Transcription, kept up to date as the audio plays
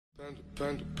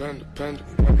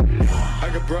I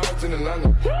got broads in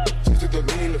Atlanta. Just took the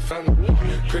lean in the family.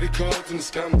 Credit cards and the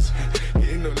scammers.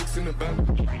 Getting no licks in the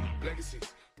band. Legacies.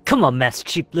 Come on, Master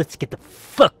Chief, let's get the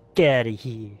fuck out of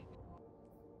here.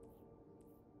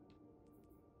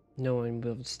 No one will be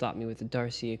able to stop me with the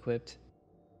Darcy equipped.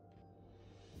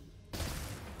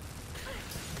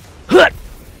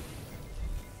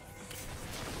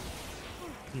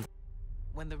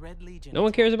 When the Red Legion No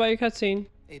one cares about your cutscene.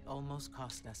 it almost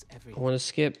cost us I everything. want to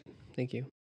skip. Thank you.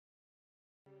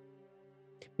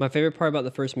 My favorite part about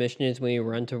the first mission is when you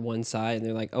run to one side and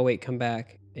they're like, oh wait, come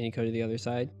back. And you go to the other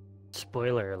side.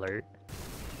 Spoiler alert.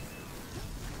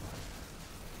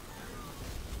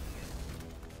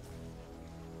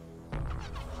 We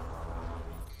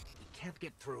can't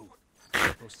get through.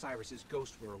 If Osiris's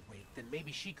ghost were awake, then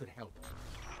maybe she could help.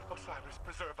 Osiris,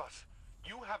 preserve us.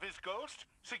 You have his ghost?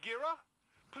 Sagira?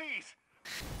 Please.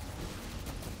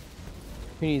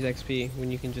 Who needs XP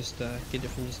when you can just get it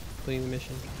from just completing the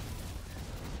mission?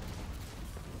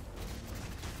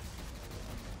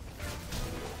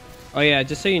 Oh yeah,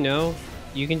 just so you know,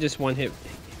 you can just one-hit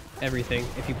everything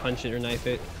if you punch it or knife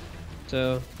it.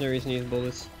 So, no reason to use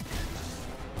bullets.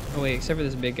 Oh wait, except for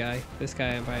this big guy. This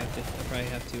guy I probably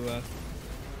have to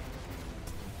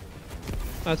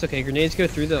Oh, it's okay. Grenades go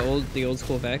through the old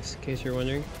school Vex, in case you're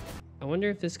wondering. I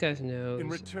wonder if this guy knows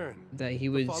that he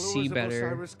would see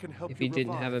better if he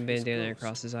didn't have a bandana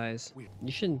across his eyes.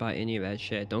 You shouldn't buy any of that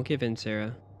shit. Don't give in,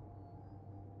 Sarah.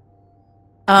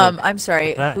 I'm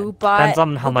sorry. Who bought? Depends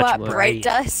on how much Bright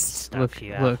Dust? Look.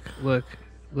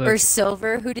 Or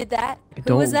Silver? Who did that?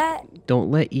 Who was that?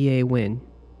 Don't let EA win.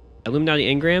 Illuminati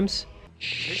engrams?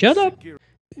 Shut up.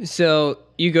 So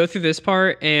you go through this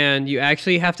part and you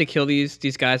actually have to kill these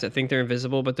guys that think they're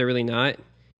invisible, but they're really not.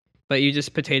 But you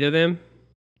just potato them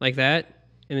like that,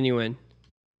 and then you win.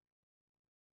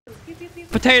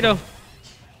 Potato.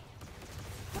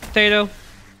 Potato.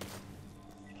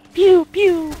 Pew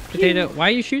pew. Potato. Why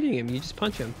are you shooting him? You just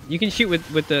punch him. You can shoot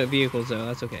with the vehicles though.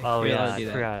 That's okay. Oh You're yeah, allowed to do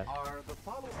I that.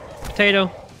 forgot. Potato.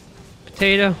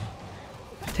 Potato.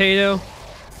 Potato.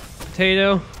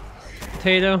 Potato.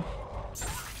 Potato.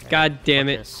 God damn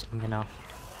it. You know.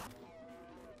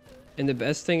 And the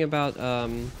best thing about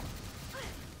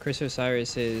Chris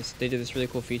Osiris is they did this really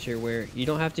cool feature where you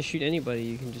don't have to shoot anybody.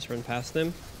 You can just run past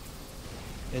them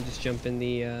and just jump in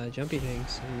the jumpy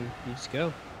things and you just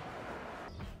go.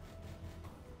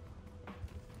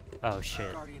 Oh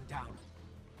shit. Guardian down.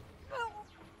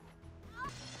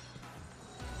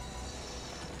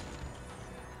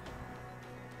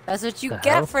 That's what you The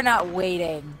get hell? for not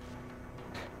waiting.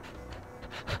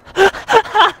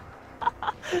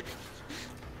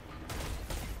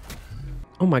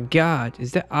 Oh my god,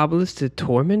 is that Obelisk the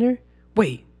Tormentor?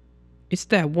 Wait, it's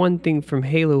that one thing from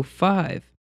Halo 5.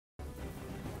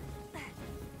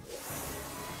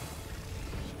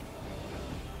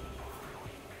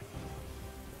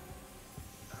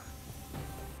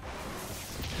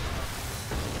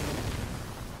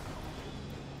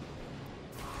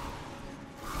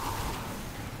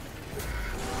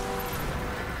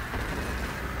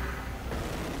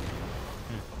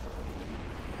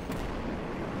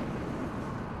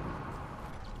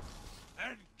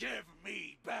 And give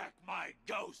me back my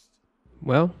ghost.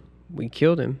 Well, we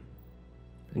killed him.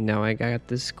 And now I got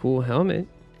this cool helmet.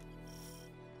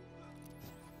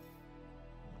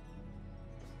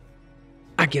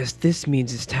 I guess this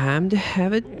means it's time to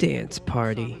have a dance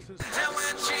party.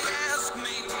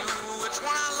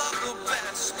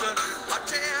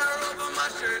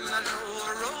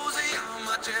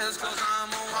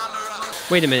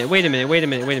 Wait a minute.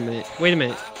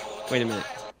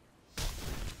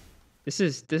 This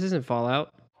isn't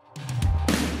Fallout.